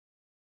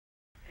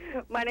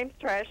My name's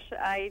Trish.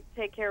 I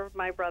take care of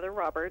my brother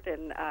Robert,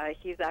 and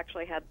he's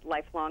actually had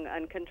lifelong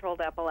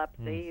uncontrolled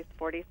epilepsy. He's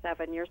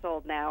 47 years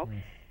old now.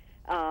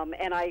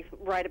 And I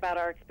write about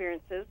our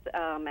experiences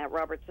at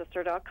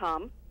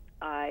RobertsSister.com.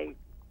 I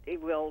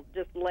will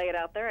just lay it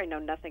out there. I know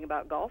nothing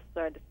about golf,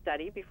 so I had to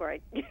study before I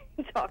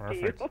talk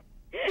Perfect. to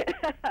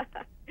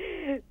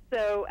you.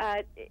 So,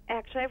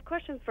 actually, I have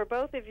questions for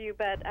both of you,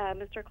 but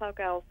Mr. Klauk,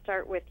 I'll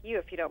start with you,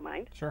 if you don't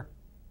mind. Sure.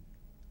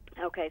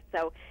 Okay,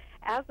 so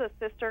as a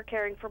sister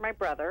caring for my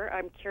brother,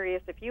 I'm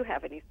curious if you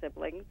have any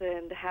siblings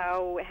and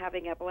how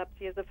having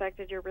epilepsy has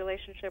affected your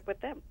relationship with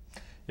them.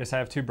 Yes, I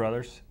have two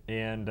brothers,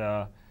 and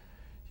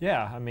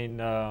yeah, I mean,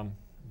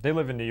 they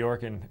live in New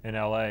York and in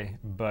LA,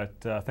 but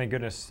thank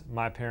goodness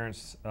my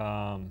parents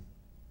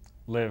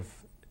live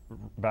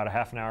about a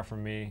half an hour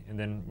from me, and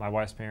then my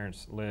wife's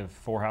parents live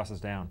 4 houses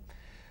down.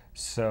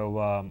 So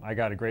I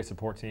got a great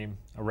support team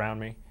around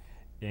me,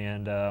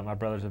 and my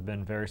brothers have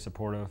been very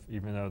supportive,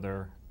 even though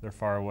they're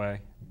far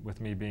away,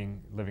 with me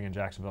living in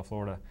Jacksonville,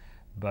 Florida.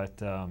 But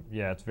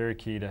yeah, it's very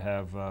key to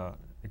have a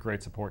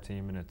great support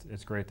team, and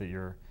it's great that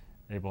you're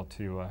able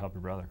to help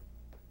your brother.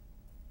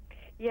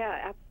 Yeah,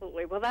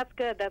 absolutely. Well, that's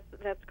good.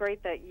 That's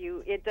great that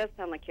it does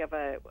sound like you have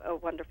a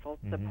wonderful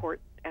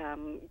support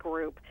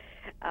group.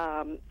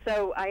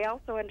 So I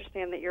also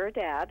understand that you're a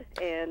dad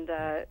and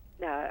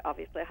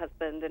obviously a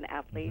husband and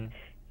athlete.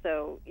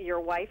 So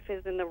your wife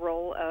is in the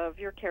role of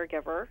your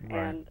caregiver, Right.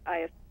 and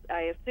I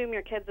assume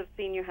your kids have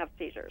seen you have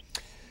seizures.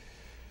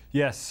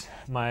 Yes,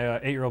 my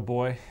 8-year-old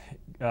boy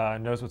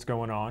knows what's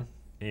going on,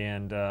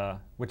 and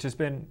which has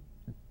been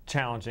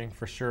challenging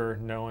for sure,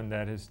 knowing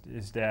that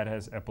his dad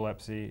has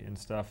epilepsy and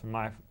stuff. And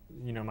my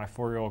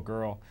 4-year-old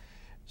girl,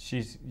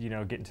 she's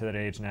getting to that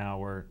age now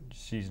where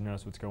she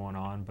knows what's going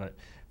on. But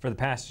for the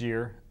past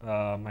year,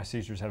 my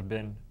seizures have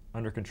been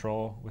under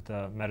control with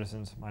the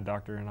medicines my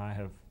doctor and I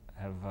have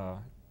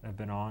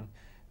been on.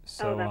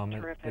 So that's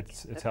terrific.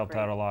 It's helped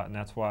out a lot, and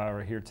that's why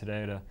we're here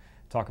today to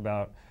talk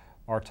about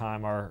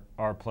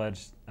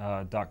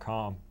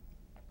ourpledge.com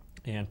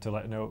and to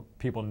let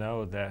people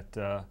know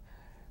that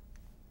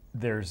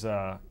there's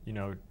they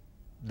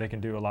can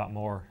do a lot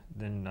more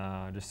than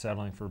just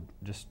settling for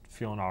just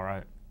feeling all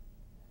right.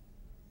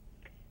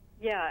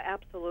 Yeah,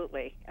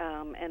 absolutely.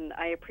 And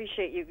I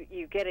appreciate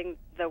you getting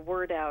the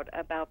word out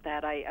about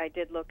that. I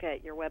did look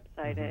at your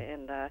website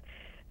and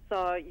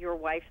saw your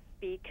wife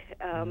speak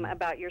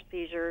about your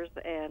seizures,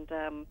 and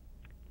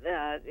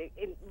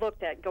it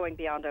looked at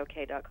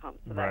goingbeyondok.com.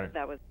 So Right.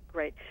 that was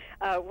great.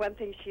 One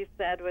thing she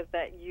said was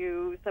that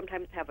you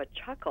sometimes have a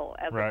chuckle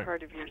as Right. a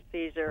part of your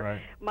seizure.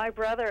 Right. My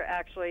brother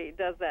actually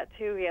does that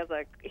too. He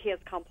has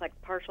complex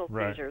partial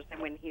Right. seizures, and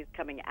when he's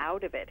coming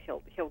out of it,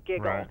 he'll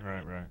giggle.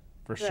 Right.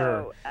 For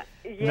So, sure.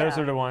 Yeah. Those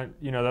are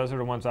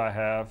the ones I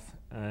have,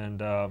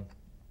 and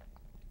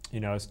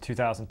it's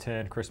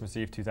 2010, Christmas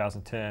Eve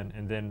 2010,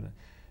 and then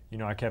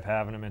I kept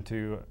having them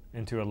into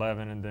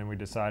 11, and then we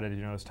decided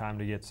it's time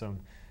to get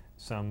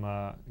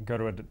go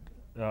to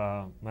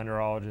my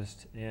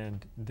neurologist,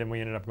 and then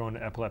we ended up going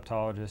to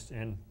epileptologist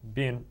and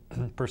being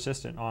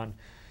persistent on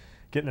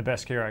getting the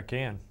best care I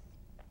can.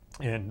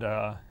 And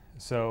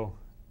so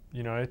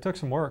it took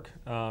some work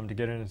to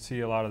get in and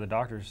see a lot of the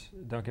doctors,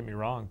 don't get me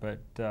wrong, but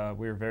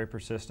we were very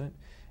persistent,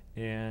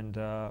 and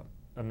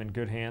I'm in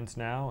good hands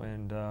now,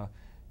 and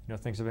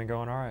things have been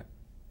going all right.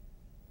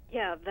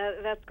 Yeah,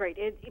 that's great.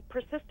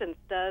 Persistence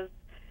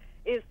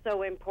is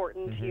so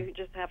important. You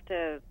just have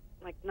to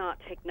not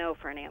take no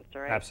for an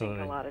answer. Absolutely. I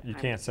think a lot of times. You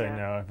can't say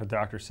no. If a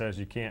doctor says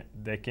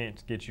they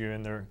can't get you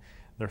in their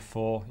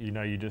full,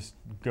 you just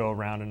go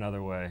around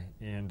another way,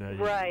 and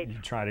you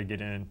try to get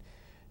in,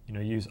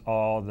 use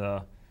all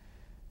the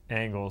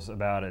angles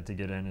about it to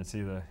get in and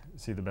see the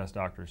best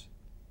doctors.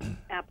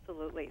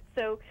 Absolutely.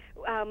 So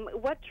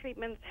what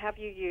treatments have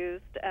you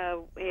used,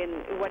 and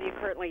what are you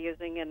currently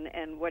using,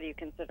 and what are you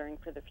considering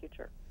for the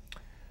future?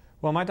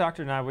 Well, my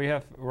doctor and I,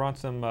 we're on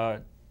some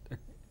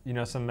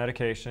some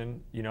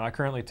medication. I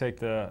currently take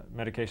the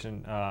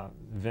medication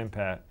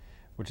Vimpat,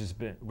 which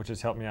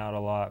has helped me out a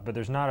lot. But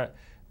there's not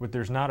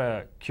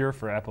a cure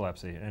for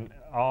epilepsy, and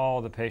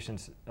all the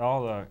patients,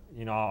 all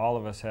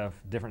of us have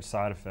different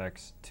side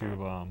effects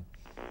to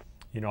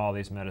all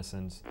these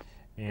medicines,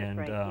 and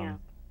That's right,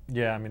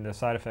 yeah, I mean the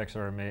side effects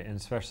are amazing, and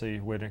especially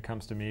when it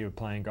comes to me with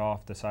playing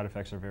golf, the side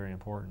effects are very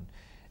important,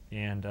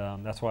 and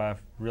that's why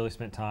I've really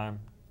spent time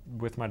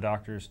with my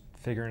doctors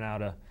figuring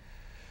out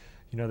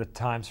the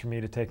times for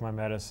me to take my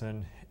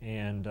medicine,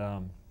 and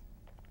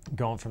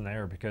going from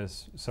there,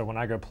 because so when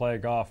I go play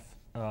golf,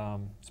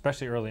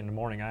 especially early in the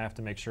morning, I have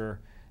to make sure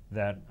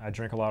that I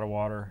drink a lot of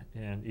water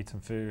and eat some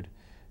food,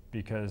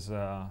 because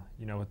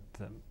with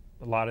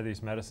a lot of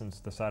these medicines,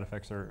 the side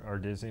effects are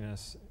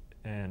dizziness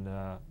and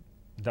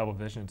double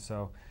vision.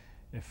 So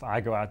if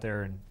I go out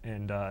there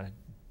and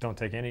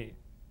don't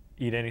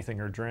eat anything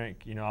or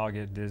drink, I'll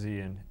get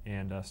dizzy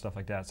and stuff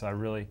like that. So I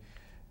really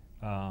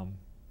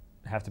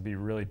have to be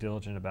really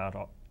diligent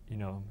about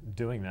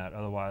doing that.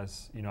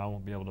 Otherwise, I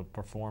won't be able to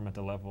perform at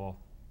the level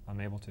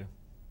I'm able to.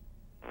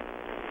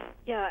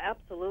 Yeah,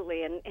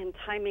 absolutely. And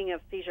timing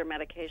of seizure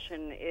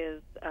medication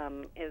is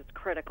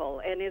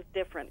critical and is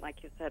different,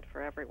 like you said,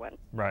 for everyone.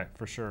 Right,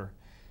 for sure.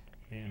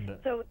 And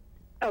so,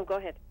 oh, go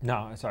ahead.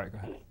 No, sorry, go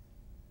ahead.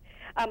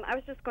 I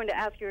was just going to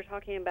ask, you were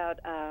talking about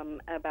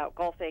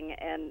golfing,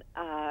 and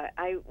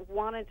I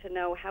wanted to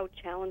know how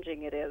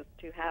challenging it is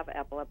to have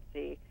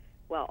epilepsy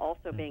while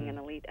also being an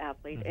elite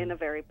athlete in a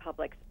very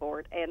public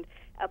sport. And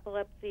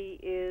epilepsy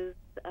is,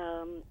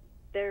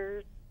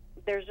 there's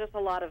just a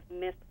lot of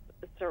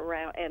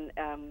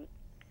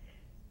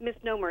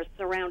misnomers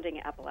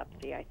surrounding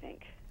epilepsy, I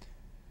think.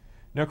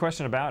 No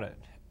question about it.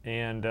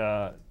 And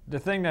the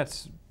thing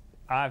that's,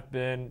 I've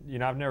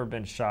never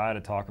been shy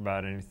to talk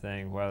about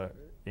anything, whether,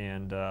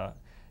 and a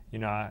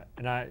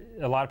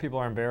lot of people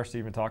are embarrassed to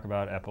even talk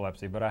about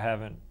epilepsy, but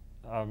I'm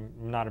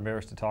not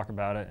embarrassed to talk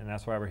about it, and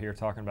that's why we're here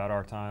talking about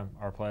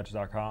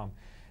ourpledge.com.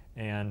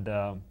 And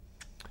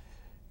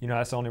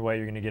that's the only way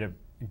you're going to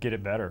get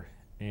it better.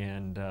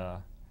 And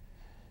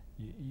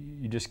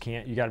you just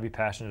can't. You got to be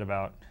passionate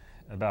about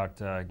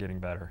getting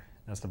better.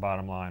 That's the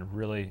bottom line.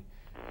 Really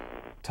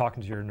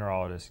talking to your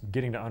neurologist,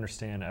 getting to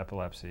understand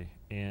epilepsy,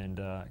 and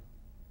the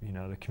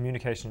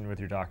communication with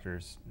your doctor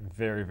is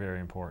very, very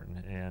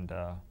important, and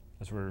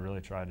that's what we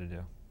really try to do.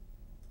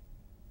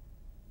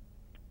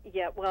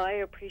 Yeah, well, I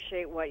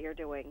appreciate what you're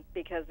doing,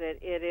 because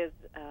it is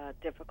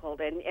difficult,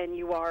 and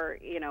you are,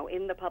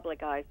 in the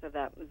public eye, so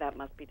that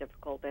must be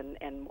difficult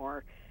and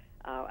more.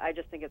 I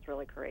just think it's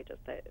really courageous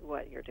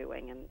what you're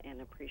doing,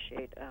 and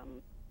appreciate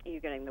you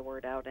getting the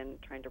word out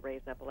and trying to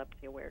raise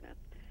epilepsy awareness.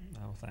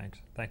 Oh, thanks.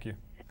 Thank you.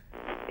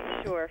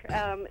 Sure.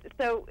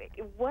 So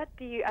what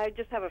do you, I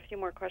just have a few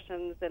more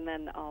questions, and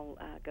then I'll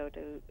go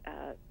to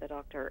the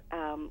doctor.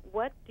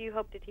 What do you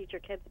hope to teach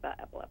your kids about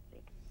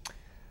epilepsy?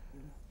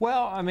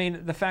 Well, I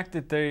mean, the fact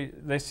that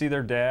they see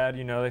their dad,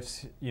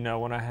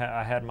 when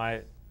I had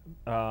my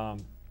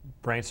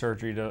brain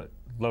surgery to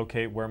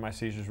locate where my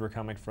seizures were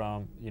coming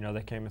from,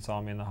 they came and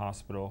saw me in the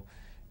hospital,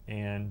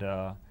 and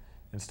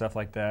stuff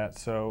like that.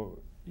 So,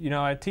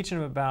 I teach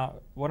them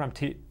about, what I'm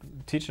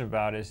teaching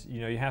about is,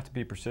 you have to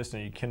be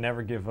persistent. You can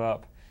never give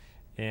up,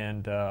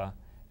 and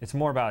it's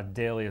more about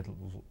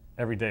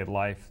everyday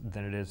life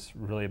than it is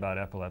really about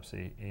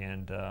epilepsy.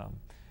 And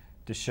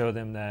to show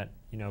them that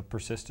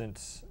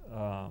persistence,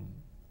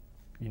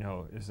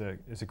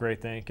 is a great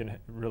thing. Can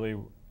really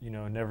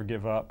never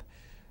give up,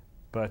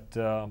 but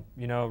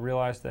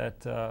realize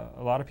that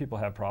a lot of people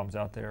have problems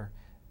out there,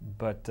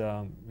 but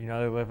they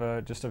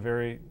live just a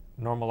very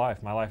normal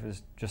life. My life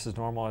is just as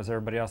normal as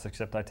everybody else,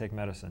 except I take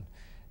medicine.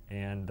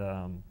 And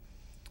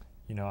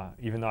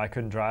even though I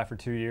couldn't drive for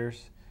 2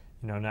 years,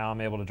 now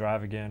I'm able to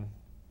drive again,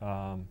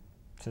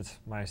 since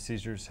my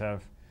seizures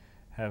have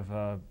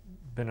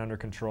been under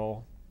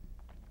control.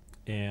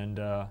 And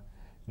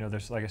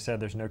there's, like I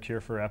said, there's no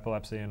cure for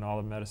epilepsy, and all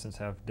the medicines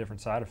have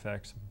different side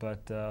effects.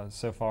 But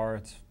so far,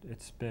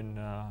 it's been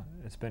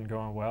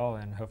going well,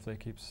 and hopefully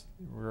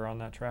we're on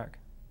that track.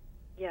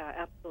 Yeah,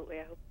 absolutely.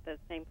 I hope the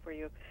same for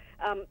you.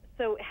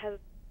 So has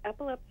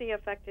epilepsy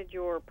affected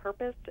your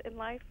purpose in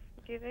life,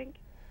 do you think?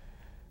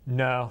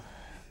 No,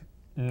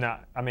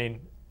 not. I mean,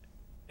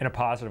 in a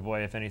positive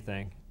way, if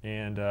anything,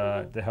 and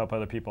to help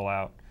other people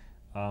out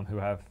who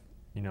have,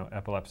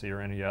 epilepsy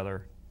or any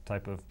other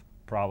type of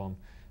problem,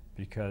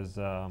 because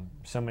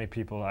so many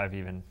people I've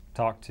even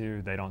talked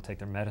to, they don't take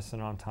their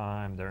medicine on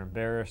time. They're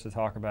embarrassed to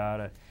talk about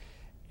it,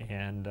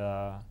 and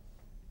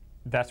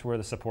that's where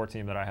the support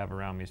team that I have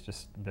around me has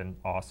just been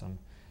awesome.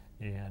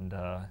 And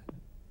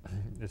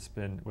it's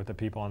been with the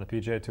people on the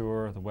PGA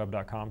Tour, the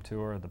Web.com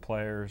Tour, the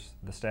players,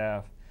 the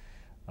staff.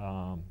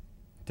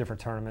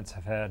 Different tournaments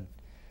have had,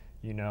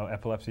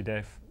 Epilepsy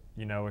Day,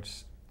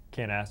 which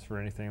can't ask for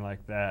anything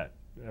like that,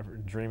 ever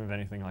dream of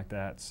anything like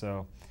that.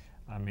 So,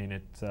 I mean,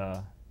 it's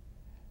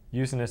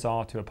using this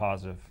all to a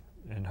positive,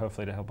 and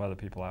hopefully to help other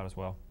people out as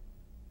well.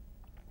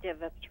 Yeah,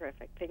 that's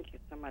terrific. Thank you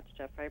so much,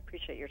 Jeff. I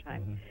appreciate your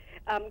time.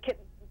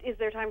 Is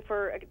there time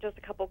for just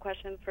a couple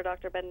questions for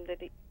Dr.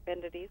 Bendadis?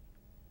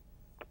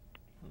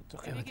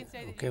 Okay, you can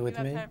say that okay you with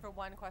have me? time for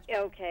one question.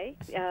 Okay,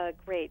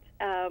 great.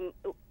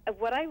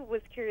 What I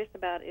was curious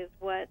about is,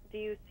 what do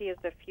you see as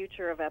the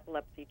future of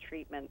epilepsy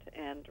treatment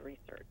and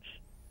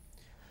research?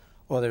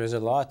 Well, there is a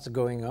lot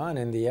going on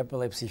in the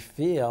epilepsy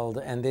field,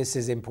 and this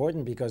is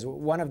important because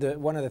one of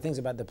the things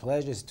about the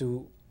pledge is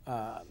to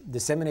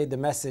disseminate the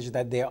message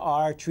that there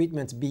are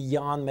treatments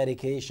beyond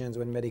medications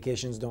when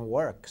medications don't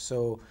work.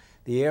 So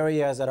the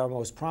areas that are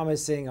most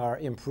promising are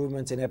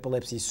improvements in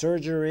epilepsy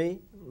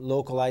surgery,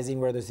 localizing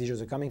where the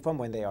seizures are coming from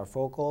when they are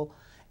focal,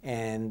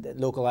 and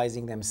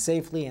localizing them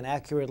safely and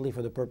accurately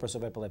for the purpose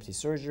of epilepsy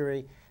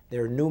surgery.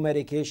 There are new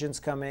medications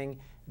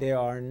coming. There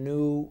are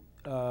new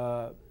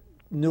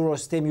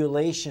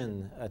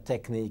neurostimulation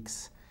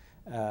techniques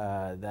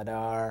that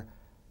are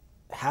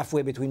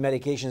halfway between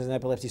medications and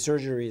epilepsy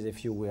surgeries,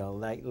 if you will,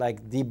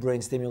 like deep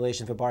brain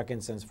stimulation for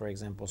Parkinson's, for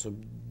example. So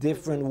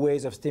different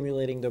ways of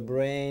stimulating the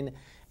brain,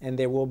 and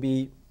there will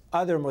be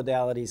other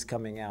modalities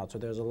coming out. So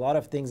there's a lot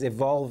of things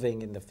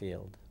evolving in the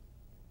field.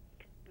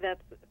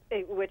 That's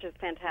Which is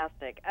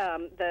fantastic.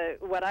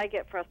 What I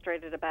get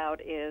frustrated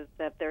about is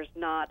that there's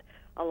not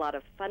a lot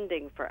of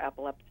funding for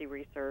epilepsy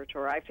research,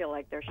 or I feel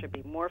like there should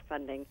be more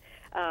funding.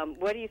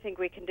 What do you think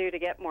we can do to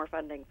get more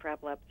funding for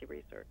epilepsy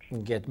research?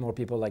 Get more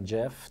people like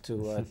Jeff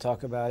to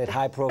talk about it,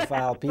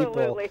 high-profile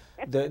people.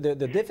 Absolutely.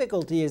 The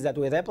difficulty is that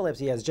with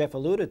epilepsy, as Jeff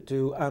alluded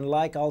to,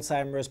 unlike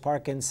Alzheimer's,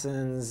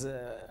 Parkinson's,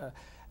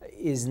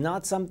 is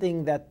not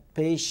something that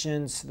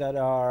patients that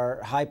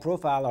are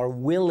high-profile are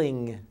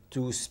willing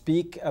to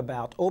speak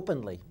about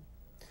openly.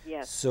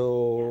 Yes.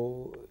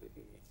 So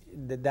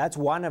that's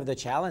one of the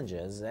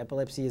challenges.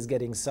 Epilepsy is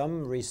getting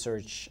some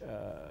research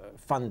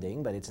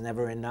funding, but it's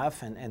never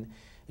enough. And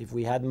if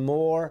we had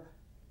more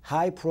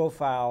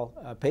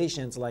high-profile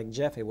patients like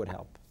Jeff, it would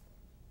help.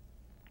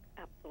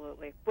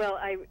 Absolutely. Well,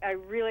 I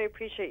really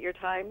appreciate your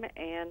time,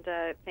 and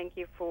thank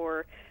you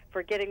for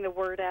getting the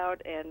word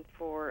out and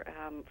for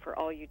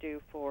all you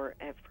do for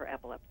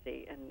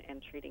epilepsy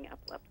and treating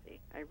epilepsy.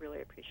 I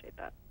really appreciate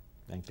that.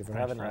 Thank you for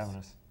having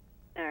us.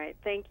 All right.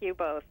 Thank you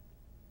both.